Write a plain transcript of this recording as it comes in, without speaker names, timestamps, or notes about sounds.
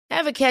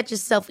Ever catch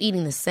yourself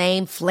eating the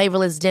same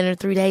flavorless dinner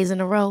 3 days in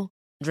a row?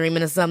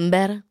 Dreaming of something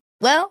better?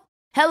 Well,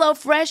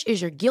 HelloFresh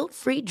is your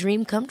guilt-free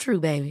dream come true,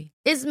 baby.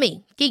 It's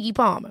me, Keke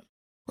Palmer.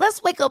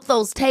 Let's wake up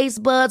those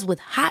taste buds with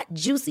hot,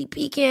 juicy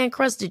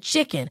pecan-crusted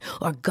chicken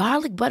or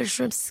garlic butter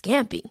shrimp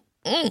scampi.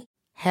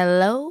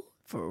 Hello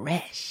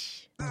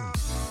Fresh.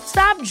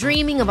 Stop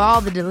dreaming of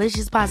all the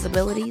delicious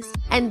possibilities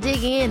and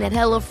dig in at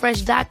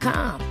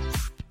HelloFresh.com.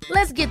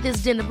 Let's get this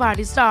dinner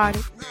party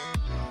started.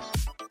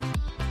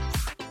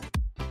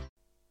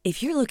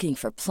 If you're looking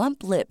for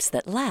plump lips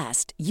that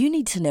last, you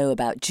need to know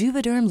about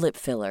Juvederm lip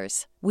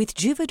fillers. With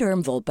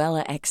Juvederm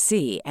Volbella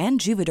XC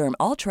and Juvederm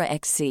Ultra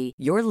XC,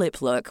 your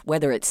lip look,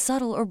 whether it's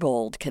subtle or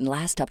bold, can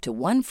last up to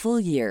 1 full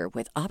year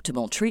with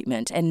optimal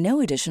treatment and no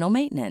additional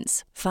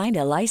maintenance. Find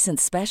a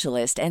licensed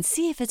specialist and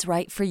see if it's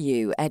right for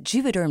you at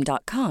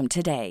Juvederm.com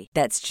today.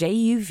 That's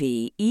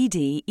JUVEDERM.com.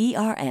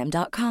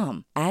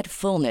 Add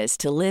fullness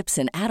to lips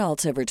in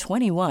adults over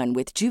 21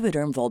 with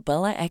Juvederm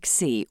Volbella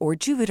XC or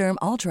Juvederm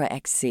Ultra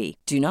XC.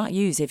 Do not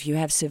use if you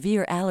have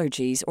severe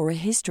allergies or a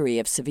history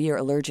of severe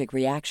allergic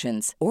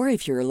reactions, or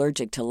if you're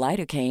allergic to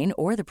lidocaine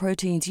or the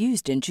proteins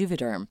used in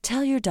Juvederm.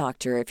 Tell your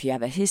doctor if you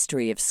have a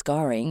history of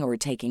scarring or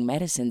taking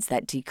medicines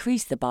that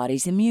decrease the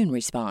body's immune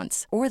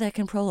response or that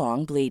can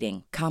prolong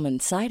bleeding. Common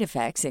side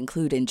effects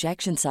include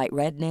injection site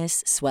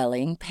redness,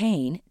 swelling,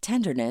 pain,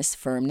 tenderness,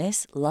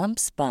 firmness,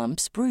 lumps,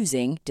 bumps,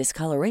 bruising,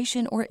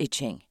 discoloration, or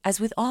itching. As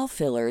with all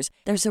fillers,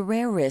 there's a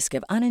rare risk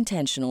of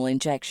unintentional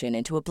injection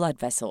into a blood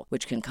vessel,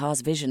 which can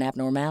cause vision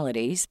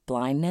abnormalities,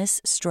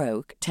 blindness,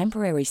 stroke,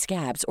 temporary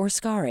scabs, or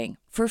scarring.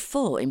 For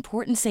full,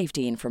 important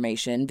safety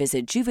information,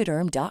 visit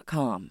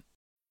Juvederm.com.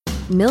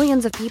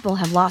 Millions of people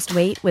have lost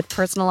weight with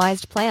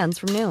personalized plans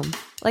from Noom.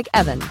 Like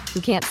Evan, who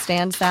can't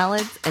stand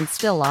salads and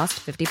still lost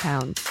 50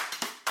 pounds.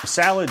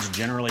 Salads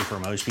generally for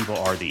most people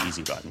are the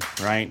easy button,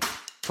 right?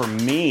 For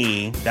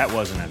me, that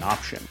wasn't an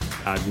option.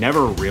 I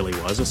never really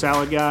was a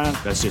salad guy.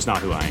 That's just not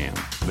who I am.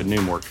 But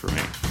Noom worked for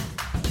me.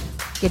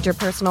 Get your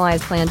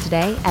personalized plan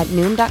today at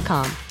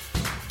Noom.com.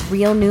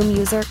 Real Noom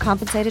user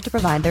compensated to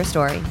provide their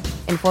story.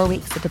 In 4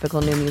 weeks, the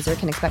typical Noom user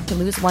can expect to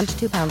lose 1 to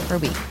 2 pounds per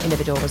week.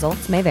 Individual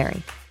results may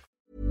vary.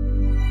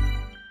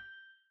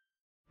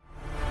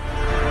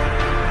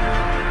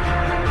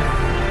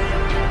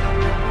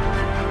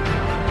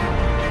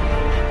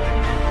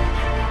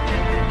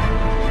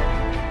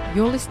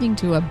 You're listening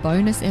to a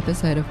bonus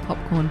episode of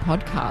Popcorn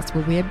Podcast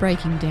where we're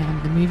breaking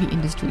down the movie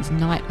industry's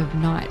Night of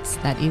Nights.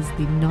 That is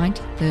the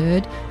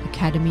 93rd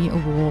Academy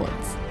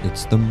Awards.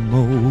 It's the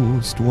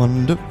most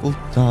wonderful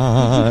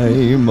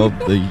time of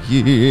the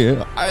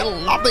year. I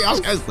love the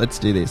Oscars. Let's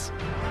do this.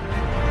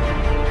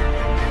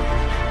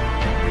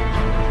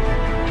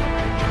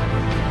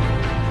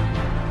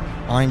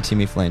 I'm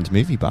Timmy Fland's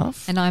movie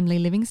buff. And I'm Lee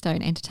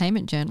Livingstone,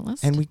 entertainment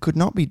journalist. And we could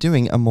not be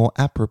doing a more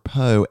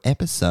apropos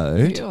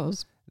episode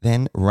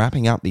than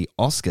wrapping up the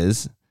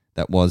Oscars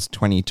that was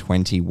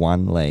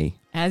 2021, Lee.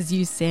 As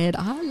you said,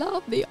 I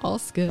love the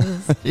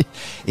Oscars.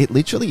 It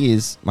literally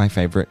is my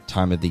favourite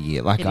time of the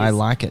year. Like, I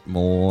like it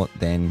more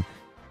than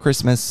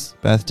Christmas,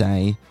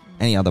 birthday,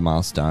 any other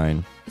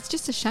milestone. It's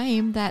just a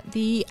shame that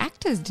the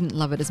actors didn't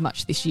love it as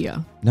much this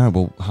year. No,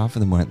 well, half of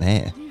them weren't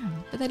there. Yeah,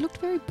 but they looked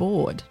very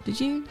bored. Did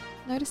you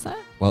notice that?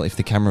 Well, if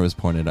the camera was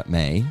pointed at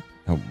me,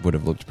 I would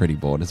have looked pretty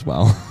bored as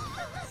well.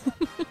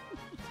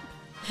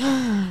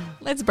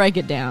 Let's break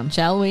it down,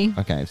 shall we?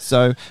 Okay,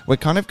 so we're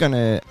kind of going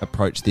to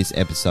approach this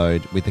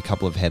episode with a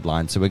couple of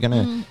headlines. So we're going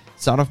to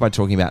start off by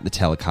talking about the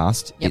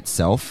telecast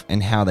itself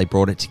and how they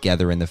brought it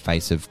together in the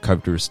face of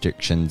COVID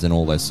restrictions and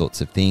all those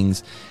sorts of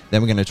things.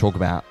 Then we're going to talk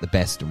about the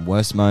best and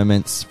worst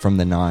moments from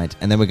the night.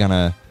 And then we're going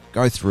to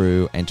go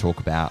through and talk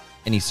about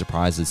any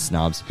surprises,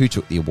 snubs, who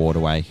took the award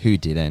away, who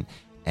didn't,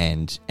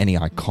 and any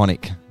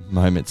iconic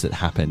moments that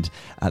happened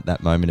at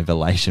that moment of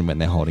elation when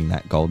they're holding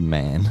that golden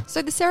man.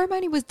 So the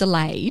ceremony was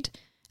delayed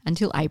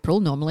until April.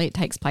 Normally it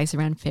takes place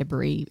around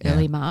February,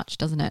 early March,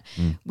 doesn't it?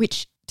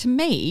 Which, to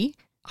me,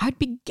 I'd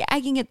be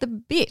gagging at the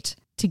bit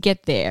to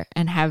get there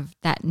and have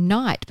that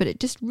night, but it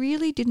just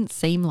really didn't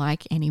seem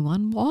like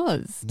anyone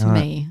was to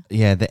me.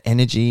 Yeah, the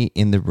energy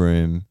in the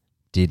room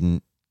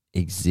didn't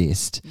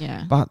exist.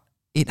 Yeah. But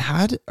it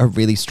had a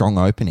really strong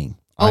opening.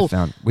 I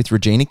found with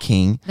Regina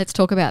King. Let's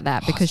talk about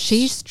that because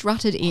she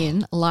strutted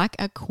in like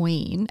a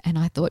queen and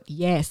I thought,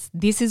 yes,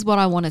 this is what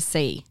I want to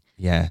see.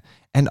 Yeah.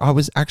 And I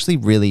was actually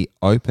really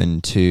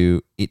open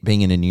to it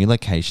being in a new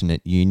location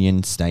at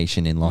Union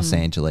Station in Los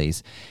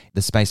Angeles.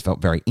 The space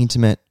felt very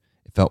intimate.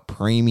 It felt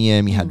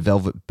premium. You had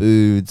velvet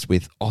booths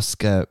with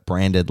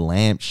Oscar-branded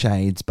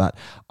lampshades, but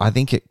I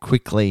think it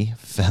quickly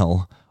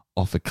fell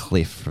off a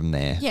cliff from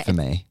there for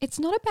me. It's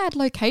not a bad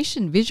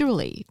location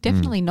visually,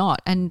 definitely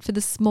not. And for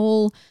the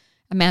small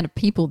amount of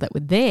people that were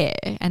there,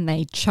 and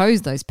they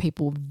chose those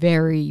people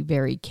very,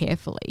 very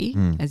carefully,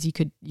 as you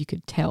could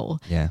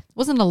tell. Yeah. It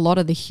wasn't a lot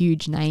of the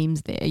huge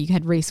names there. You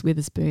had Reese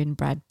Witherspoon,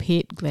 Brad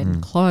Pitt, Glenn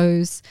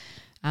Close,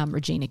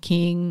 Regina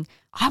King.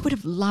 I would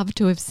have loved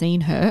to have seen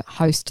her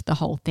host the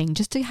whole thing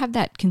just to have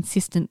that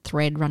consistent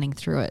thread running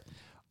through it.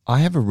 I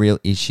have a real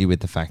issue with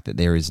the fact that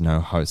there is no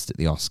host at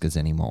the Oscars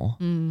anymore.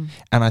 And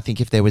I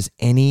think if there was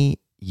any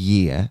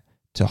year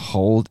to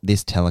hold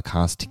this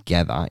telecast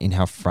together in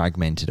how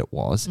fragmented it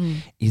was,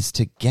 is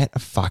to get a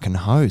fucking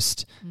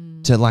host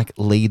to like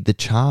lead the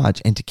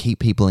charge and to keep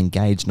people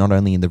engaged not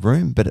only in the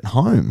room but at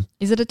home.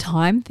 Is it a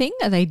time thing?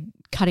 Are they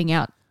cutting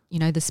out,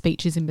 the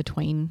speeches in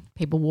between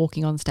people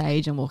walking on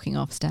stage and walking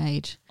off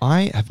stage?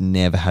 I have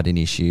never had an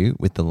issue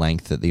with the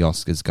length that the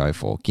Oscars go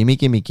for. Gimme,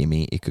 gimme,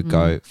 gimme. It could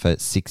go for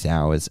 6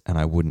 hours and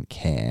I wouldn't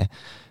care.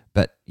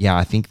 But yeah,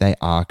 I think they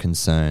are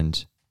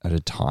concerned at a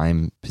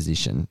time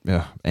position.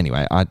 Ugh.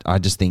 Anyway, I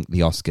just think the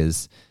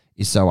Oscars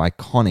is so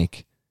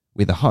iconic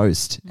with a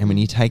host. And when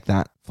you take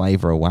that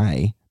flavour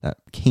away, that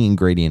key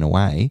ingredient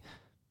away,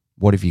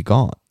 what have you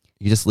got?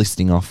 You're just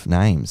listing off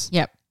names.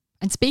 Yep.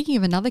 And speaking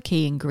of another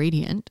key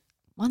ingredient,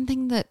 one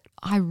thing that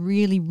I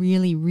really,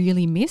 really,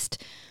 really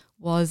missed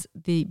was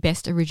the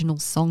best original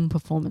song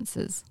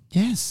performances.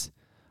 Yes.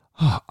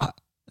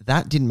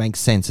 That didn't make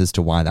sense as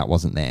to why that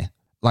wasn't there.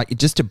 Like,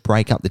 just to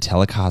break up the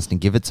telecast and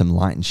give it some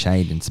light and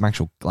shade and some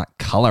actual like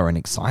colour and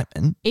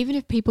excitement. Even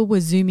if people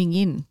were zooming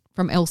in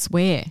from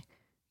elsewhere,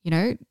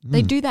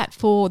 they do that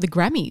for the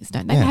Grammys,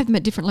 don't they? Yeah. They have them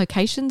at different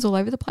locations all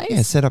over the place.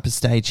 Yeah, set up a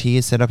stage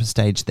here, set up a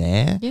stage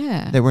there.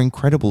 Yeah. There were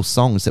incredible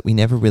songs that we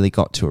never really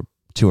got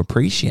to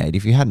appreciate.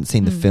 If you hadn't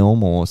seen the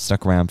film or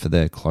stuck around for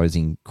the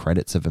closing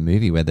credits of a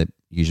movie where the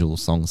usual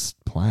songs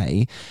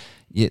play,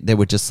 there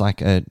were just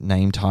like a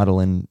name, title,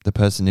 and the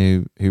person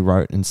who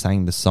wrote and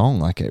sang the song.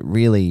 Like, it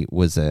really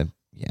was a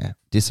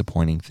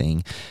disappointing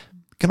thing.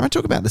 Can I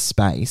talk about the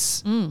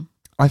space?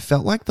 I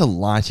felt like the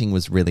lighting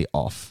was really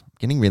off.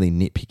 Getting really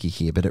nitpicky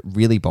here, but it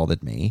really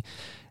bothered me.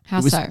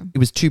 How so? It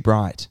was too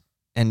bright.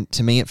 And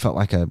to me, it felt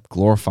like a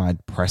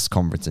glorified press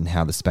conference in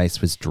how the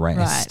space was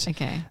dressed. Right,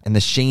 okay. And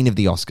the sheen of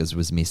the Oscars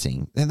was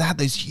missing. And they had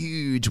those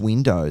huge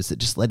windows that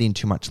just let in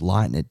too much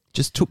light, and it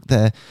just took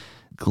the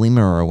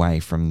glimmer away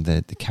from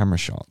the camera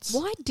shots.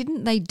 Why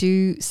didn't they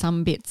do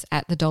some bits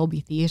at the Dolby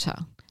Theatre?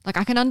 Like,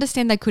 I can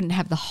understand they couldn't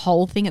have the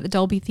whole thing at the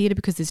Dolby Theatre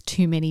because there's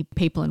too many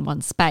people in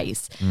one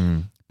space.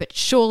 But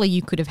surely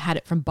you could have had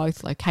it from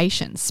both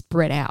locations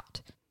spread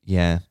out.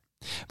 Yeah.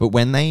 But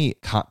when they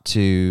cut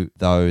to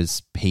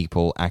those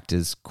people,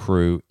 actors,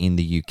 crew in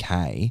the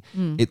UK,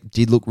 it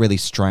did look really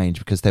strange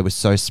because they were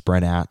so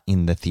spread out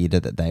in the theatre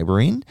that they were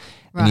in.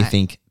 And you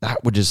think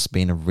that would just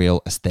been a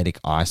real aesthetic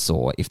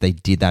eyesore if they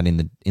did that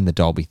in the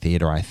Dolby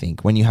Theatre, I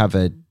think. When you have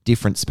a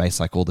different space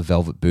like all the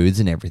velvet booths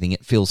and everything,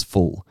 it feels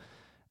full.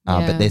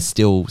 But they're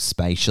still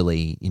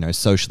spatially,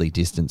 socially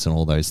distanced and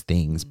all those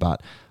things.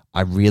 But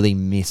I really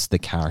missed the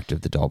character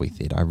of the Dolby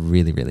Theatre. I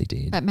really, really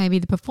did. But maybe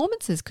the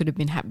performances could have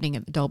been happening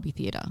at the Dolby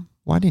Theatre.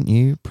 Why didn't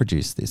you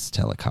produce this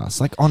telecast?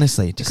 Like,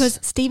 honestly. Because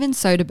Steven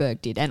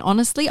Soderbergh did. And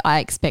honestly, I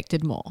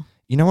expected more.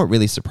 You know what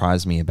really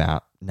surprised me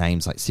about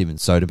names like Steven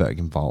Soderbergh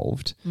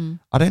involved?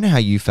 I don't know how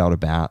you felt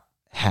about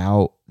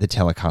how the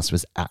telecast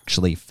was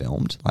actually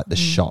filmed, like the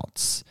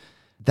shots.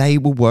 They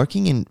were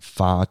working in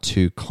far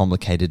too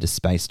complicated a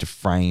space to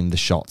frame the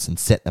shots and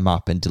set them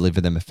up and deliver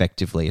them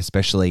effectively,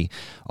 especially,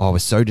 I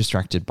was so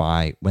distracted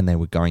by when they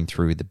were going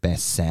through the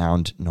best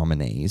sound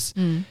nominees.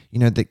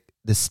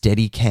 The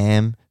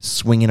Steadicam,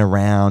 swinging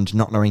around,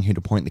 not knowing who to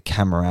point the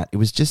camera at. It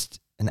was just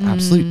an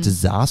absolute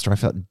disaster. I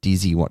felt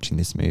dizzy watching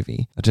this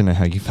movie. I don't know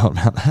how you felt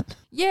about that.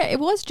 Yeah, it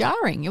was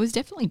jarring. It was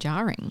definitely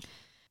jarring.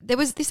 There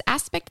was this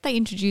aspect they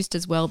introduced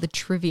as well, the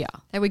trivia.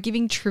 They were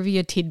giving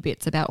trivia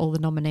tidbits about all the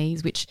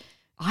nominees, which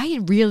I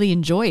really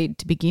enjoyed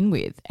to begin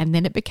with. And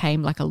then it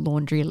became like a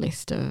laundry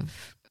list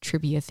of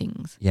trivia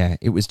things. Yeah,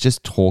 it was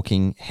just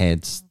talking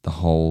heads the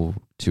whole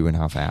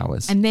 2.5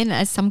 hours. And then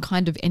as some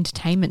kind of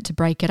entertainment to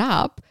break it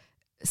up,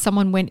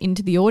 someone went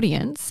into the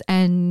audience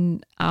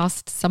and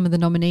asked some of the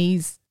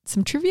nominees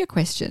some trivia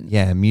questions.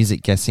 Yeah,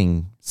 music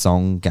guessing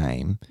song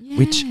game,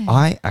 which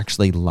I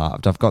actually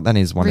loved. I've got that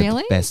as one of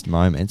the best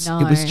moments. No.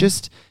 It was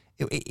just,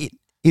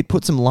 it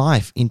put some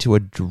life into a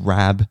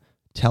drab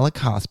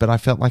telecast, but I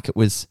felt like it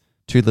was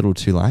too little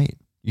too late.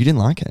 You didn't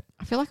like it?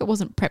 I feel like it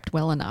wasn't prepped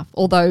well enough.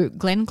 Although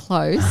Glenn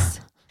Close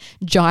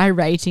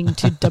gyrating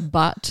to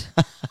debut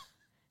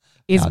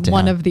is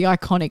one of the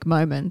iconic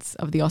moments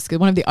of the Oscar,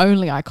 one of the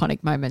only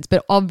iconic moments,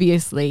 but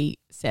obviously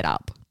set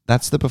up.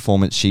 That's the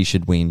performance she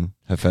should win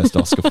her first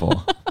Oscar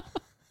for.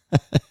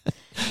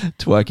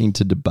 Twerking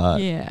to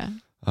debut. Yeah.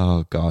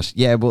 Oh gosh.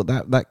 Yeah, well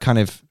that kind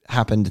of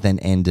happened, then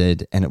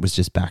ended, and it was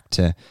just back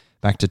to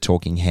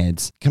talking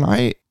heads. Can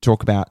I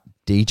talk about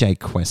DJ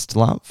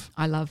Questlove?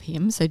 I love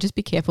him, so just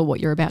be careful what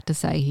you're about to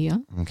say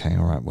here. Okay,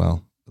 all right.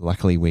 Well,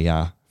 luckily we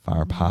are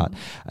far apart.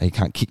 You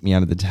can't kick me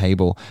under the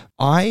table.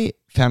 I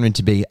found him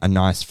to be a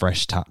nice,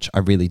 fresh touch. I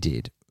really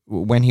did.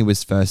 When he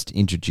was first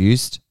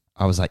introduced,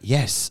 I was like,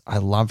 yes, I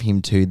love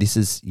him too. This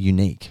is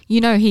unique.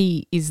 You know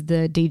he is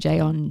the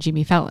DJ on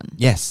Jimmy Fallon.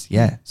 Yes,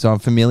 yeah. So I'm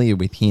familiar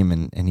with him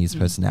and his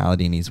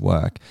personality and his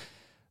work.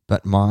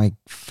 But my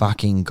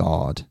fucking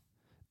God,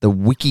 the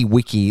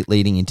wiki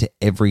leading into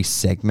every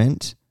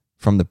segment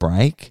from the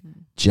break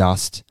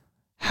just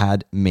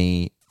had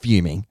me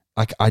fuming.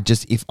 Like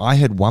if I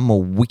heard one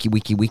more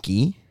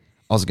wiki,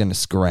 I was going to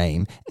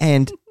scream.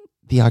 And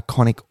the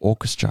iconic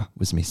orchestra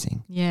was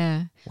missing.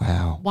 Yeah.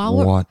 Wow. While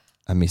we're- What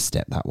a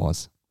misstep that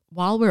was.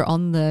 While we're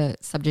on the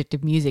subject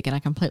of music, and I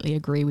completely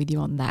agree with you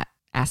on that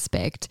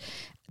aspect,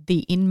 the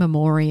in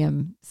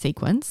memoriam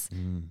sequence,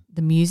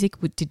 the music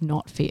did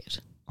not fit.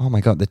 Oh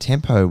my God, the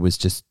tempo was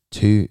just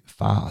too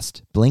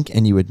fast. Blink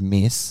and you would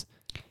miss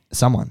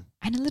someone.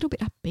 And a little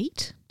bit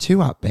upbeat. Too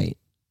upbeat.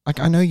 Like,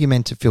 I know you're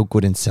meant to feel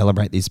good and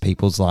celebrate these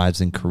people's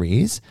lives and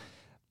careers,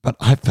 but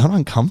I felt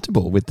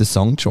uncomfortable with the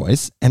song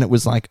choice, and it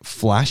was like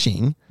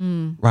flashing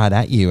right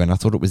at you, and I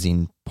thought it was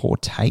in poor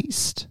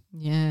taste.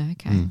 Yeah,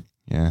 okay.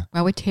 Yeah.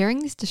 Well, we're tearing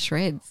this to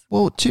shreds.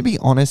 Well, to be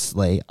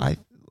honestly, I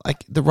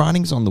like the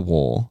writings on the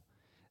wall.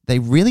 They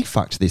really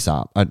fucked this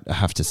up, I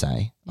have to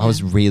say. I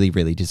was really,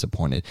 really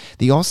disappointed.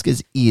 The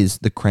Oscars is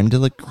the creme de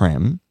la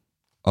creme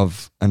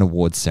of an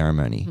awards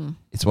ceremony.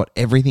 It's what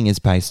everything is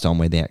based on,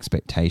 where the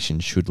expectation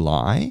should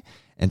lie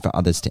and for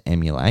others to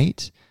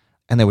emulate.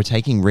 And they were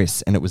taking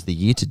risks, and it was the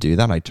year to do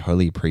that. I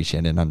totally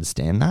appreciate and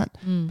understand that,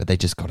 but they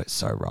just got it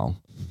so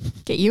wrong.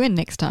 Get you in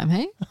next time,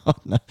 hey? Oh,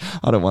 no,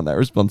 I don't want that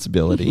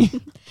responsibility.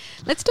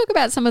 Let's talk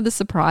about some of the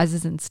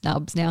surprises and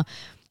snubs. Now,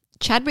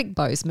 Chadwick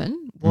Boseman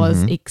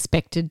was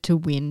expected to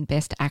win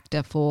Best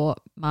Actor for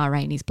Ma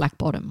Rainey's Black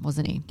Bottom,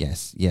 wasn't he?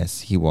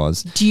 Yes, he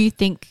was. Do you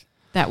think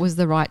that was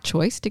the right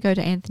choice to go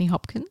to Anthony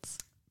Hopkins?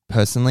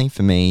 Personally,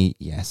 for me,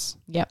 yes.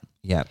 Yep.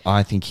 Yeah,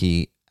 I think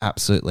he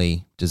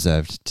absolutely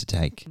deserved to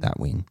take that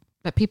win.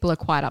 But people are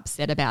quite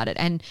upset about it.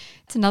 And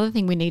it's another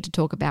thing we need to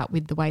talk about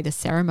with the way the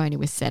ceremony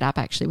was set up.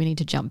 Actually, we need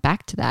to jump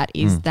back to that,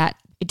 is that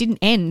it didn't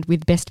end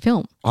with Best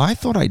Film. I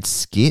thought I'd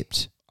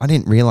skipped. I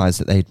didn't realise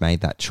that they'd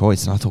made that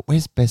choice. And I thought,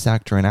 where's Best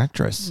Actor and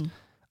Actress?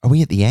 Are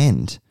we at the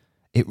end?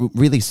 It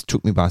really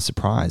took me by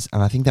surprise.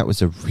 And I think that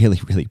was a really,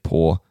 really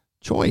poor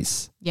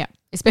choice. Yeah,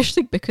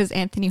 especially because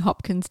Anthony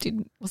Hopkins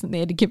wasn't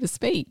there to give a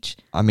speech.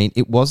 I mean,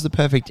 it was the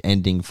perfect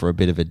ending for a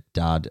bit of a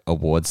dud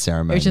awards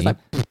ceremony. It was just like,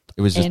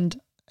 it was just, end.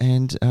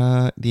 And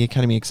the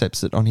Academy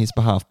accepts it on his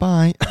behalf.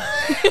 Bye.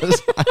 It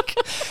was like,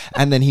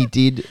 and then he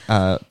did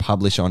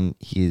publish on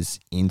his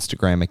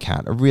Instagram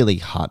account a really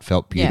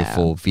heartfelt,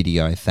 beautiful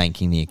video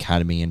thanking the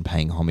Academy and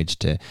paying homage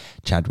to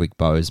Chadwick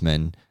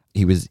Boseman.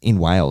 He was in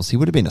Wales. He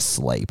would have been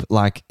asleep.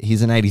 Like,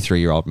 he's an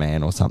 83-year-old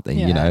man or something,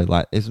 you know.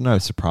 Like, there's no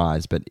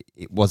surprise, but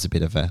it was a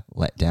bit of a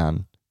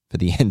letdown for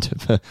the end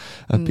of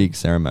a big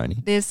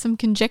ceremony. There's some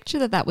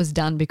conjecture that was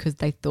done because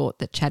they thought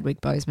that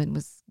Chadwick Boseman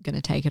was going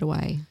to take it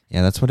away.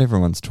 Yeah, that's what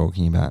everyone's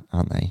talking about,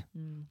 aren't they?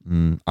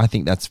 I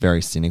think that's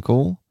very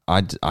cynical.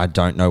 I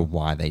don't know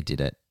why they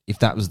did it. If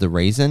that was the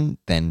reason,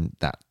 then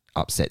that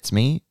upsets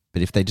me.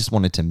 But if they just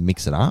wanted to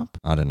mix it up,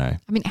 I don't know.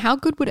 I mean, how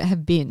good would it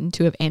have been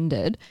to have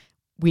ended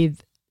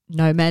with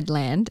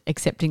Nomadland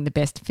accepting the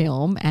best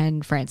film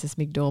and Frances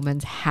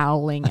McDormand's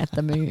Howling at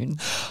the Moon?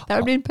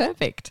 That would have been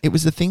perfect. It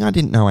was the thing I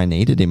didn't know I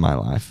needed in my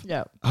life.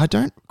 Yeah. I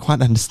don't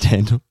quite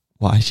understand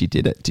why she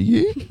did it. Do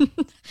you?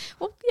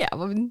 Well, yeah. I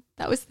mean,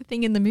 that was the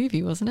thing in the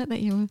movie, wasn't it?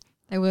 That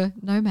they were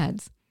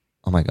nomads.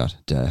 Oh my God,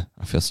 duh.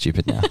 I feel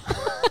stupid now.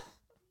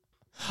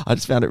 I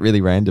just found it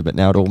really random, but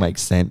now it all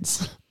makes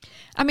sense.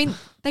 I mean,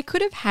 they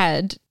could have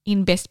had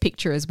in Best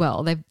Picture as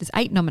well. There's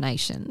 8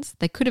 nominations.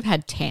 They could have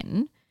had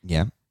 10.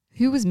 Yeah.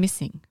 Who was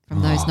missing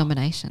from those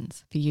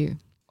nominations for you?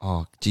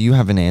 Oh, do you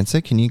have an answer?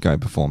 Can you go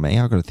before me?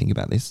 I've got to think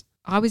about this.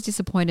 I was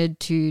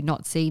disappointed to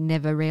not see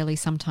Never, Rarely,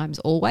 Sometimes,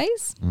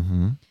 Always.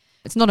 Mm-hmm.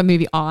 It's not a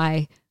movie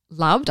I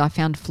loved. I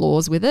found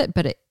flaws with it,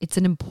 but it's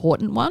an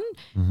important one.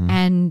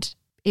 And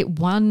it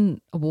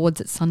won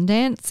awards at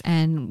Sundance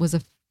and was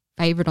a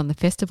favourite on the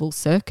festival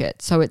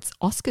circuit. So it's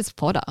Oscars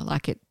fodder.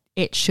 Like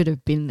it should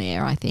have been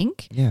there, I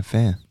think. Yeah,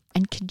 fair.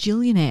 And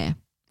Kajillionaire.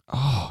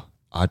 Oh,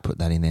 I'd put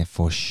that in there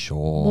for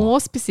sure. More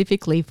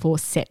specifically for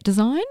set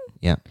design.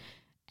 Yeah.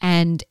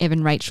 And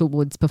Evan Rachel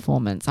Wood's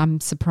performance.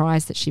 I'm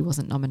surprised that she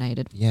wasn't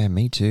nominated. Yeah,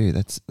 me too.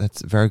 That's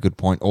a very good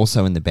point.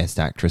 Also in the Best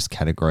Actress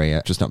category,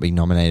 just not being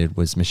nominated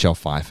was Michelle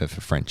Pfeiffer for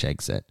French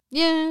Exit.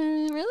 Yeah,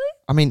 really?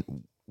 I mean,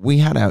 we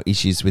had our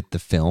issues with the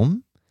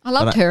film. I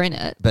loved her in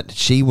it. But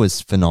she was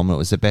phenomenal. It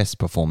was the best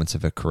performance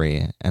of her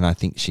career, and I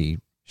think she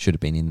should have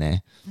been in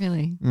there.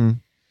 Really?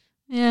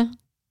 Yeah.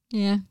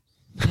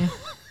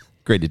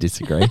 Agree to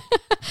disagree.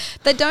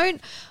 They don't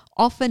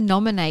often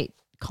nominate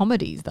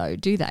comedies though,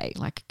 do they?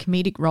 Like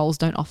comedic roles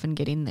don't often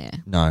get in there.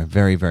 No,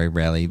 very, very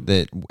rarely.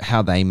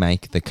 How they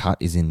make the cut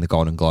is in the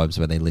Golden Globes,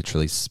 where they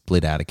literally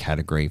split out a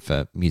category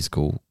for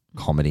musical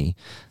comedy.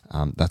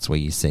 That's where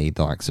you see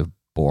the likes of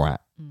Borat,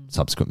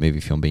 subsequent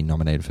movie film, being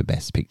nominated for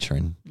Best Picture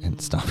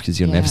and stuff, because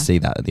you'll never see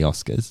that at the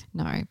Oscars.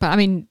 No, but I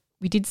mean,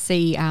 we did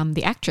see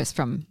the actress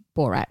from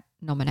Borat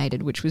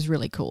nominated, which was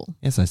really cool.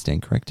 Yes, I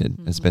stand corrected.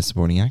 As Best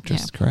Supporting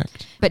Actress,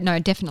 correct. But no,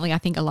 definitely I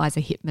think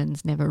Eliza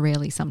Hittman's Never,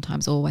 Rarely,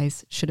 Sometimes,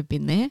 Always should have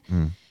been there.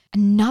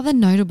 Another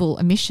notable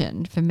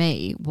omission for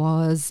me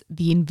was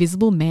The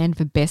Invisible Man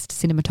for Best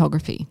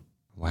Cinematography.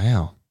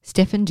 Wow.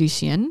 Stefan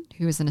Ducian,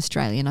 who is an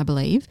Australian, I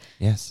believe.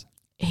 Yes.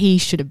 He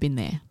should have been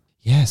there.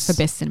 Yes. for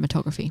Best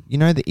Cinematography. You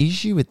know, the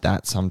issue with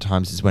that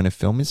sometimes is when a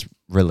film is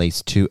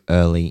released too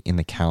early in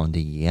the calendar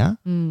year,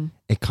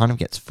 it kind of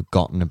gets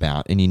forgotten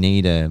about, and you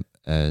need a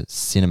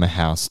cinema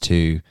house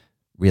to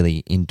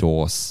really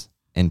endorse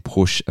and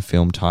push a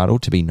film title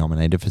to be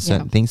nominated for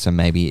certain things. So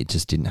maybe it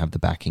just didn't have the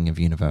backing of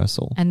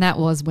Universal. And that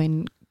was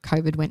when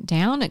COVID went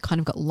down. It kind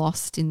of got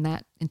lost in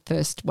that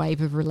first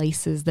wave of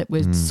releases that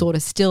was sort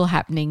of still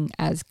happening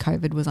as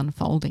COVID was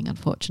unfolding,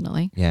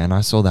 unfortunately. Yeah, and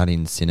I saw that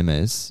in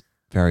cinemas.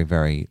 Very,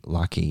 very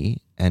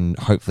lucky. And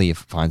hopefully it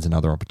finds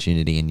another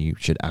opportunity, and you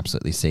should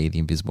absolutely see The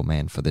Invisible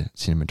Man for the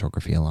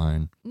cinematography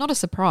alone. Not a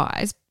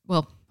surprise,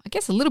 well, I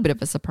guess a little bit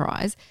of a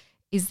surprise,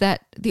 is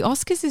that the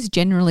Oscars is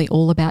generally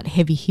all about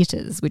heavy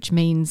hitters, which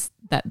means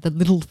that the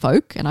little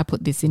folk, and I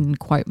put this in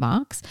quote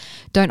marks,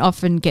 don't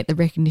often get the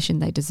recognition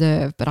they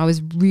deserve. But I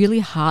was really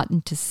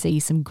heartened to see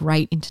some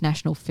great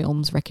international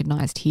films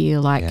recognised here,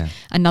 like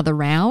Another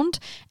Round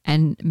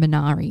and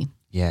Minari.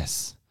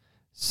 Yes.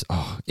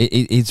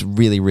 It's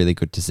really, really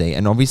good to see.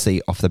 And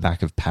obviously off the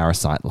back of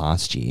Parasite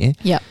last year,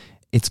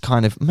 it's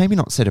kind of maybe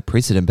not set a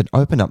precedent, but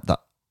opened up the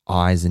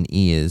eyes and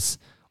ears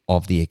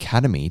of the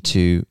Academy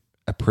to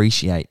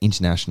appreciate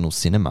international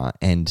cinema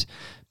and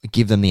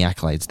give them the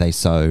accolades they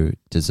so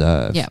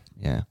deserve.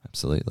 Yeah,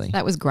 absolutely.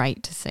 That was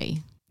great to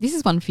see. This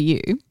is one for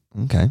you.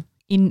 Okay.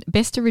 In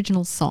Best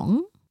Original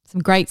Song,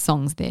 some great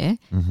songs there,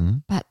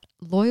 but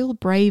Loyal,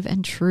 Brave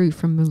and True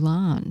from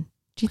Mulan.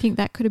 Do you think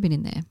that could have been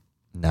in there?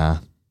 Nah.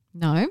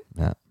 No?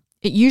 Nah.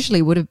 It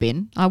usually would have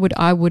been. I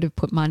would have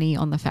put money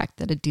on the fact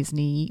that a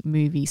Disney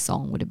movie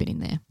song would have been in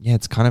there. Yeah,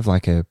 it's kind of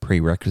like a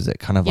prerequisite,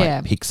 kind of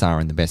like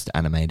Pixar in the Best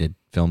Animated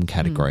Film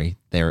category.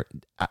 They're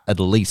at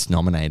least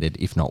nominated,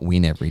 if not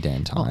win every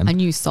damn time. I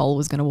knew Soul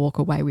was going to walk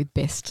away with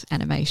Best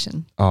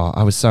Animation. Oh,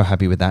 I was so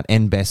happy with that.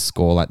 And Best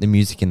Score. Like the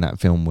music in that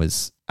film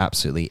was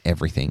absolutely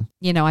everything.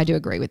 You know, I do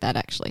agree with that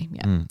actually.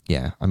 Yeah.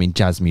 Yeah. I mean,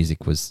 jazz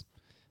music was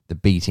the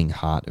beating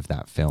heart of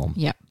that film.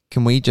 Yep.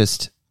 Can we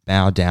just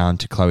bow down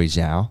to Chloe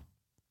Zhao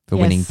for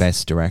winning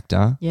Best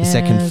Director, the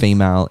second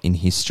female in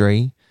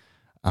history,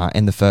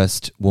 and the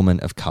first woman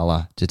of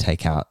colour to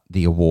take out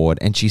the award.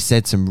 And she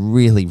said some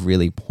really,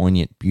 really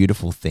poignant,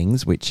 beautiful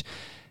things, which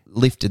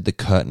lifted the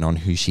curtain on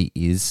who she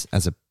is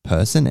as a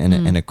person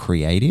and a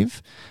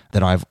creative,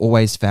 that I've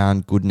always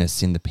found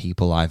goodness in the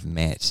people I've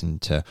met, and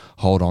to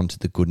hold on to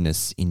the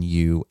goodness in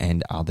you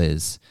and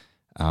others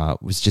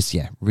was just,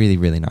 really,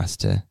 really nice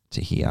to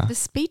hear. The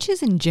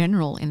speeches in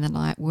general in the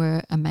night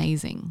were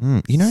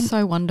amazing.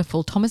 So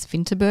wonderful. Thomas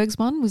Vinterberg's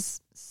one was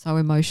so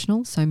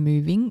emotional, so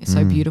moving,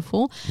 so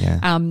beautiful.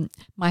 Yeah.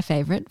 My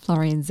favourite,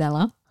 Florian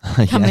Zeller,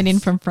 coming in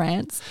from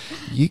France.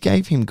 You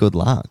gave him good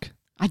luck.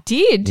 I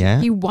did.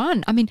 Yeah. He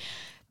won. I mean,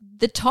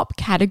 the top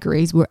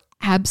categories were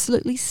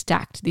absolutely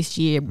stacked this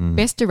year.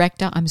 Best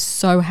Director, I'm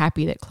so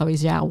happy that Chloe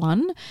Zhao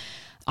won.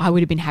 I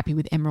would have been happy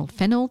with Emerald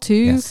Fennell too.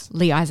 Yes.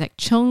 Lee Isaac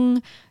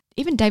Chung.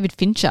 Even David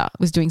Fincher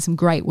was doing some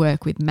great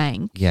work with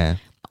Mank. Yeah.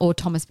 Or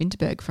Thomas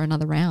Vinterberg for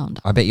Another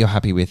Round. I bet you're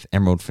happy with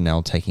Emerald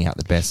Fennell taking out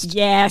the best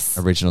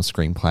original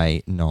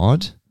screenplay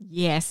nod.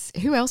 Yes.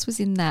 Who else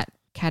was in that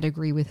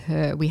category with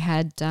her? We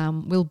had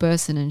Will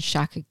Burson and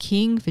Shaka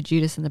King for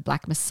Judas and the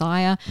Black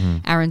Messiah,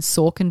 Aaron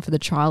Sorkin for The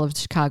Trial of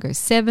Chicago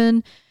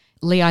 7,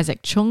 Lee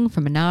Isaac Chung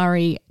for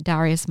Minari,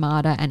 Darius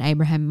Marder and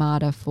Abraham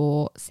Marder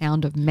for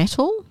Sound of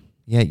Metal.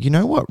 Yeah, you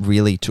know what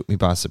really took me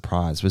by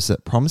surprise was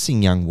that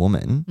Promising Young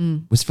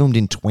Woman was filmed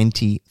in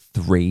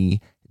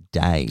 23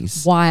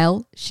 days.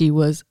 While she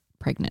was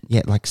pregnant.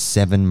 Yeah, like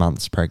 7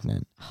 months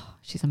pregnant.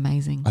 She's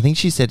amazing. I think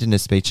she said in a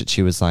speech that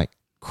she was like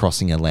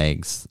crossing her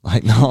legs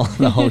like the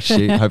whole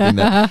shoot, hoping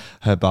that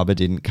her bubba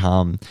didn't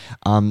come.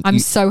 I'm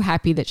so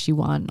happy that she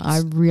won. I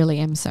really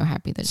am so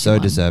happy that she won.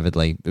 So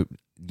deservedly.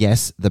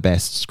 Yes, the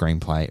best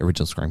screenplay,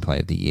 original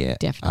screenplay of the year.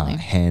 Definitely.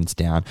 Hands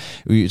down.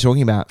 We were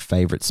talking about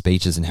favourite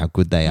speeches and how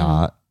good they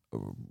are.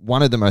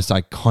 One of the most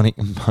iconic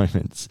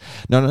moments,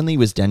 not only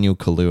was Daniel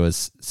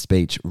Kaluuya's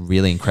speech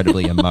really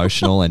incredibly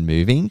emotional and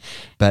moving,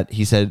 but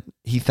he said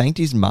he thanked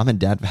his mum and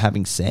dad for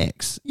having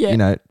sex,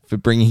 for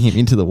bringing him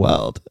into the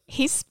world.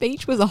 His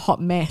speech was a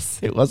hot mess.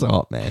 It was a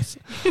hot mess.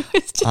 It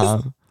was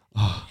just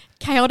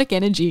chaotic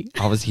energy.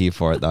 I was here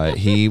for it though.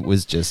 He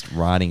was just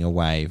riding a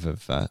wave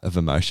of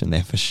emotion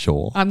there for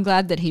sure. I'm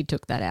glad that he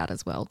took that out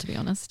as well, to be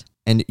honest.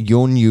 And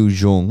Yeon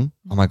Yoo-jung,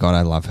 oh my God,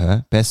 I love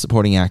her. Best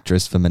Supporting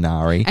Actress for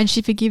Minari. And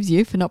she forgives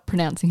you for not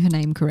pronouncing her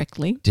name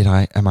correctly.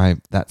 Am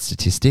I that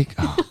statistic?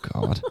 Oh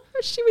God.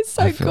 She was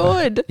so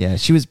good. Yeah,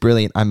 she was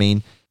brilliant. I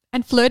mean.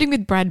 And flirting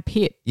with Brad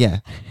Pitt. Yeah,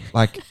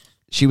 like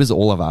she was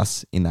all of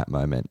us in that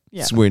moment,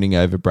 swooning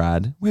over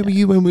Brad. Where were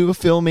you when we were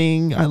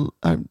filming?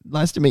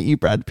 Nice to meet you,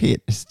 Brad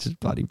Pitt. It's just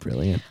bloody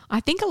brilliant.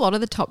 I think a lot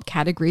of the top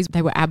categories,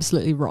 they were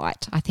absolutely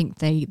right. I think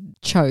they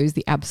chose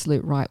the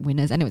absolute right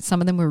winners, and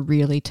some of them were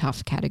really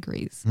tough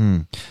categories.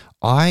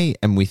 I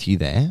am with you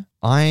there.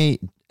 I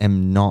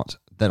am not,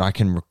 that I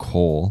can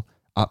recall,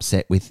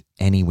 upset with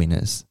any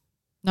winners.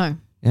 No.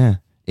 Yeah.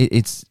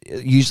 It's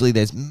usually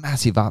there's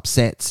massive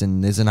upsets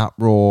and there's an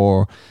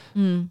uproar,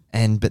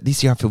 but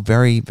this year I feel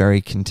very,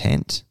 very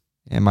content.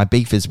 And my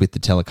beef is with the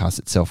telecast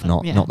itself,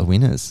 not the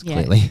winners,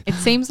 clearly. It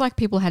seems like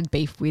people had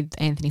beef with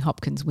Anthony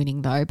Hopkins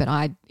winning though,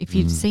 but if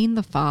you've seen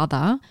The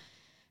Father,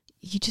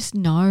 you just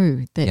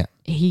know that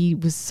he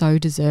was so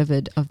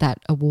deserved of that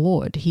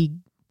award. He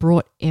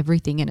brought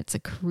everything, and it's a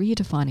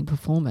career-defining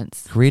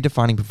performance.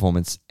 Career-defining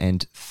performance,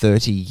 and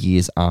 30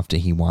 years after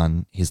he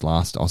won his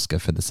last Oscar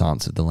for The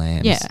Silence of the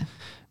Lambs. Yeah.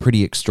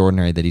 Pretty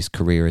extraordinary that his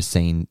career has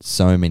seen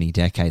so many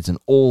decades and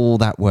all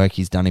that work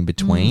he's done in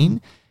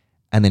between.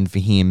 And then for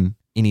him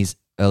in his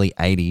early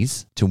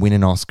 80s to win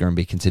an Oscar and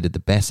be considered the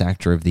best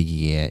actor of the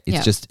year,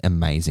 it's just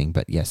amazing.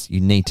 But yes, you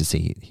need to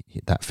see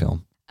that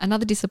film.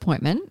 Another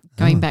disappointment,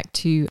 going back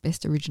to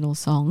Best Original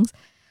Songs,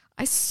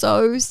 I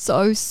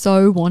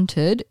so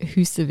wanted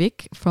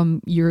Husavik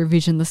from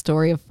Eurovision, The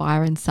Story of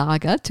Fire and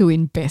Saga, to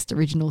win Best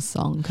Original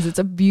Song because it's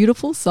a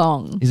beautiful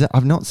song. Is it?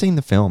 I've not seen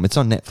the film. It's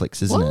on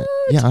Netflix, isn't it?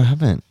 Yeah, I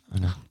haven't. I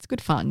know. It's good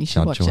fun. You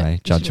should watch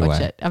it. Judge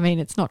away. I mean,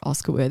 it's not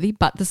Oscar worthy,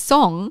 but the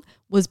song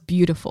was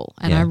beautiful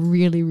and I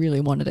really, really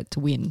wanted it to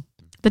win.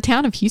 The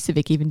town of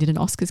Husavik even did an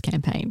Oscars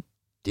campaign.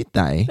 Did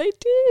they? They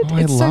did. Oh,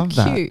 it's I love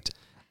so cute.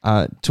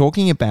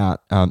 Talking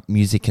about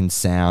music and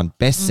sound,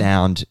 Best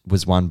Sound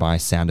was won by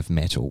Sound of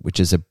Metal, which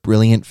is a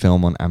brilliant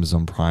film on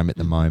Amazon Prime at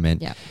the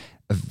moment. Yeah.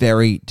 A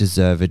very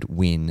deserved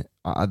win.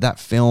 That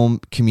film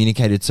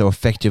communicated so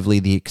effectively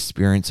the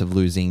experience of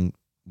losing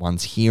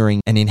one's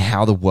hearing and in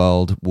how the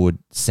world would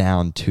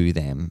sound to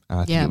them.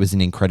 I think it was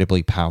an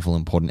incredibly powerful,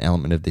 important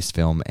element of this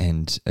film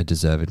and a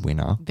deserved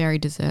winner. Very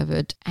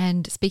deserved.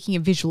 And speaking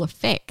of visual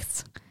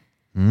effects,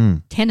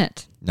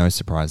 Tenet. No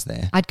surprise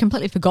there. I'd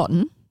completely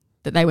forgotten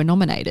that they were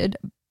nominated,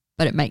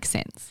 but it makes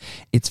sense.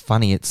 It's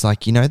funny. It's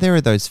like, there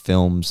are those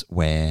films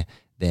where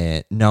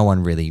no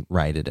one really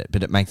rated it,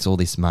 but it makes all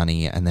this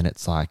money and then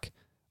it's like,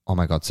 oh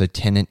my God, so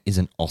Tenet is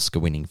an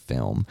Oscar-winning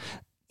film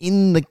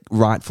in the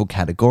rightful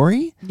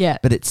category,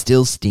 but it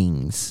still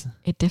stings.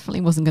 It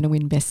definitely wasn't going to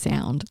win Best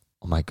Sound.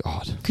 Oh my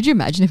God. Could you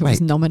imagine if it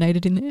was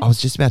nominated in there? I was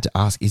just about to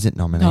ask, is it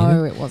nominated?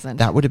 No, it wasn't.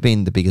 That would have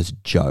been the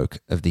biggest joke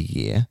of the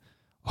year.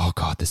 Oh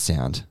God, the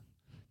sound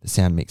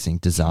mixing,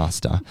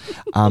 disaster.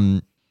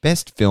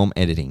 Best film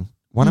editing.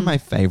 One of my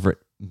favorite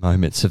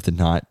moments of the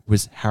night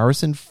was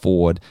Harrison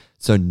Ford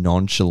so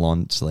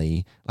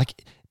nonchalantly,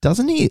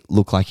 doesn't he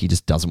look like he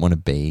just doesn't want to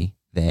be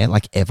there,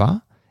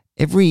 ever?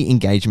 Every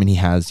engagement he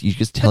has, you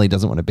just tell he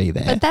doesn't want to be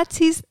there. But that's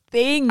his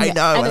thing. I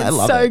know, and it's I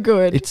love so it.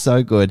 good. It's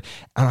so good.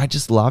 And I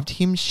just loved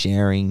him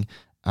sharing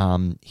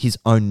his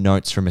own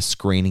notes from a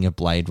screening of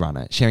Blade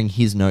Runner, sharing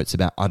his notes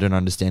about, I don't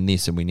understand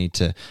this and we need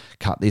to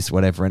cut this,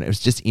 whatever. And it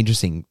was just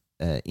interesting.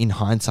 In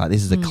hindsight,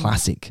 this is a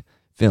classic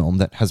film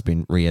that has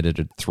been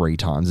re-edited 3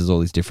 times. There's all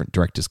these different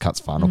director's cuts,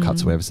 final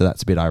cuts, whatever. So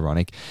that's a bit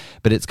ironic.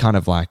 But it's kind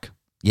of like,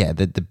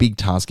 the big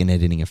task in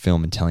editing a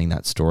film and telling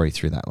that story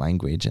through that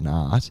language and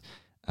art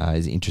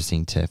is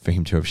interesting for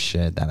him to have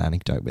shared that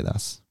anecdote with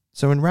us.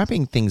 So in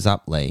wrapping things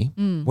up, Lee,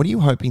 what are you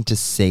hoping to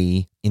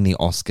see in the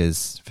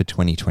Oscars for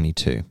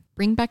 2022?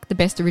 Bring back the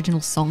Best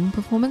Original Song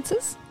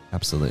performances.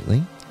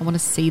 Absolutely. I want to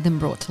see them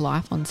brought to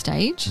life on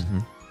stage.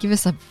 Give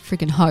us a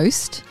freaking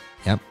host.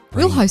 Yep.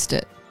 We'll host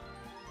it.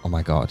 Oh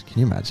my God, can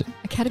you imagine?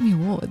 Academy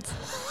Awards.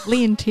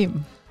 Lee and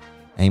Tim.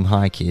 Aim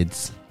high,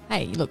 kids.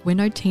 Hey, look, we're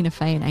no Tina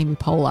Fey and Amy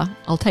Poehler.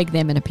 I'll take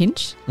them in a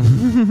pinch.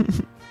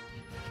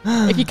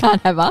 If you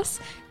can't have us,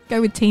 go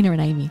with Tina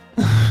and Amy.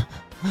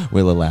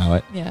 We'll allow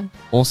it. Yeah.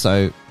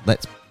 Also,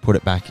 let's put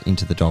it back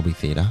into the Dolby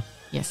Theatre.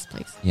 Yes,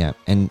 please. Yeah,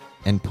 and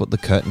put the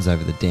curtains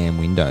over the damn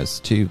windows.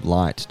 Too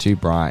light, too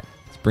bright.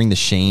 Let's bring the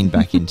sheen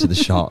back into the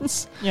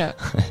shots. Yeah.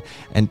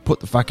 And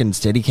put the fucking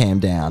Steadicam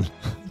down.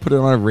 Put it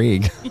on a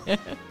rig. Yeah.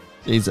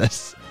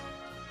 Jesus.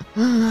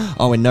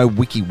 Oh, and no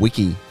wiki.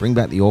 Bring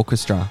back the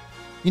orchestra.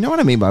 You know what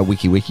I mean by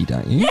wiki,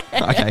 don't you?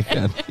 Yeah. Okay,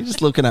 good. You're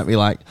just looking at me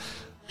like,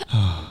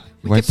 oh,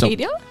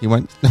 Wikipedia? He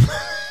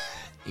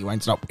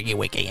won't stop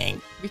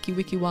wiki-wikiing.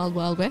 Wiki Wild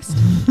Wild West.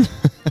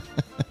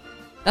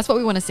 That's what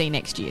we want to see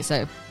next year.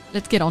 So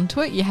let's get on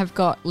to it. You have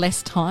got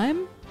less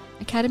time,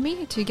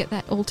 Academy, to get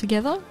that all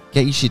together.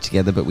 Get your shit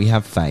together, but we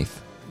have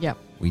faith. Yep.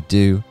 We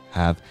do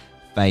have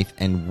faith.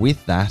 And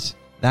with that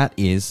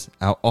is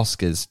our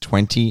Oscars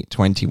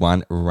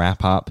 2021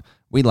 wrap up.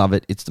 We love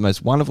it. It's the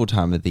most wonderful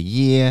time of the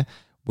year.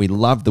 We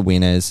love the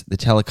winners. The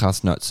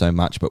telecast not so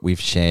much, but we've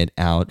shared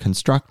our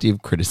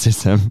constructive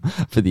criticism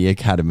for the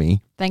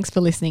Academy. Thanks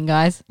for listening,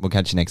 guys. We'll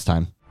catch you next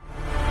time.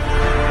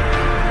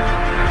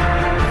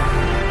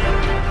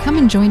 Come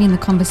and join in the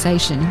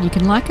conversation. You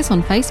can like us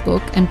on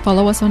Facebook and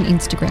follow us on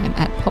Instagram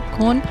at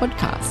Popcorn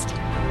Podcast.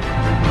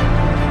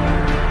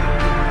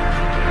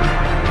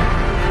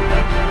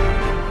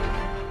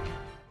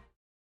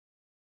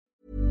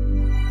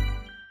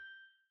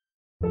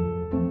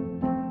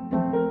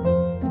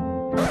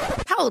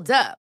 Hold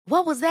up.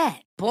 What was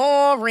that?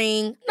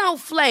 Boring. No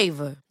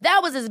flavor. That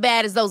was as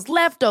bad as those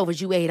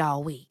leftovers you ate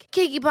all week.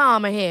 Keke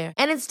Palmer here,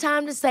 and it's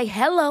time to say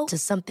hello to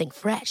something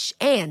fresh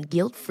and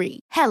guilt-free.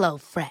 Hello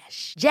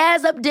Fresh.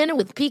 Jazz up dinner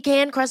with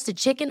pecan-crusted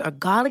chicken or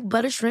garlic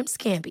butter shrimp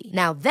scampi.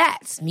 Now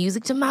that's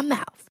music to my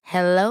mouth.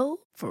 Hello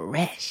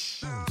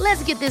Fresh.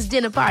 Let's get this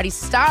dinner party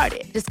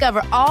started.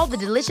 Discover all the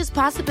delicious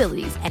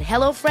possibilities at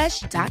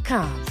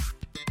HelloFresh.com.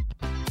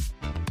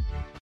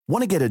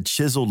 Want to get a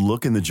chiseled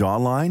look in the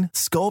jawline?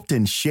 Sculpt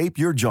and shape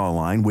your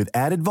jawline with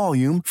added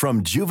volume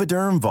from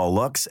Juvederm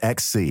Volux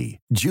XC.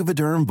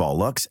 Juvederm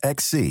Volux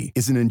XC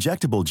is an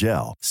injectable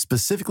gel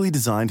specifically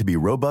designed to be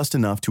robust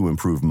enough to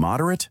improve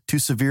moderate to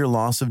severe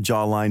loss of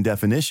jawline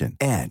definition.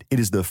 And it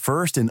is the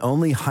first and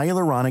only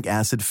hyaluronic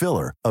acid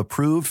filler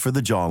approved for the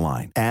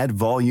jawline. Add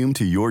volume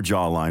to your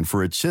jawline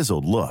for a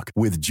chiseled look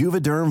with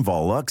Juvederm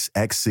Volux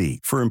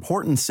XC. For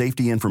important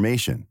safety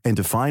information and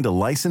to find a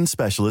licensed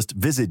specialist,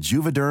 visit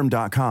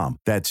Juvederm.com.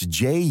 That's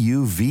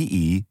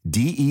Juvederm.com.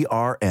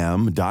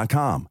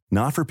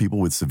 Not for people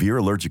with severe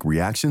allergic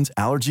reactions,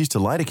 allergies to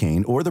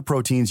lidocaine, or the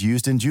proteins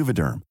used in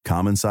Juvederm.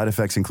 Common side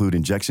effects include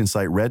injection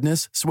site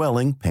redness,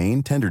 swelling,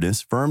 pain,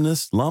 tenderness,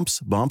 firmness, lumps,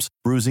 bumps,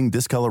 bruising,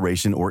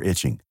 discoloration, or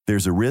itching.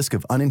 There's a risk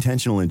of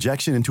unintentional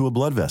injection into a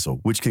blood vessel,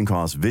 which can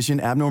cause vision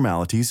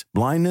abnormalities,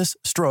 blindness,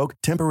 stroke,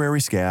 temporary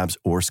scabs,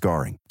 or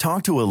scarring.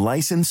 Talk to a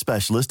licensed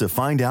specialist to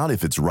find out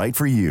if it's right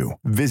for you.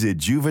 Visit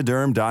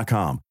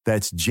Juvederm.com.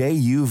 That's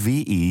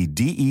Juvederm.com.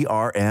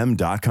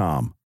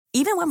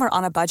 Even when we're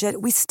on a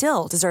budget, we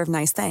still deserve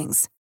nice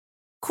things.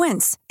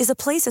 Quince is a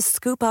place to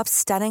scoop up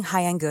stunning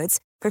high-end goods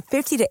for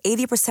 50 to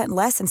 80%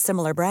 less than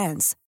similar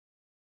brands.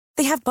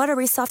 They have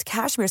buttery soft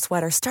cashmere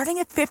sweaters starting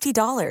at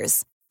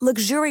 $50,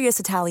 luxurious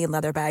Italian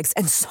leather bags,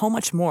 and so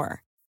much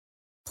more.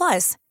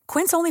 Plus,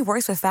 Quince only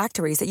works with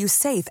factories that use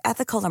safe,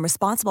 ethical, and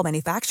responsible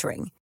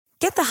manufacturing.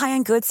 Get the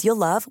high-end goods you'll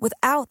love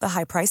without the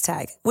high price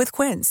tag with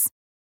Quince.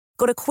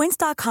 Go to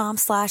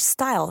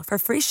quince.com/style for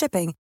free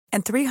shipping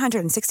and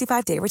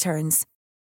 365-day returns.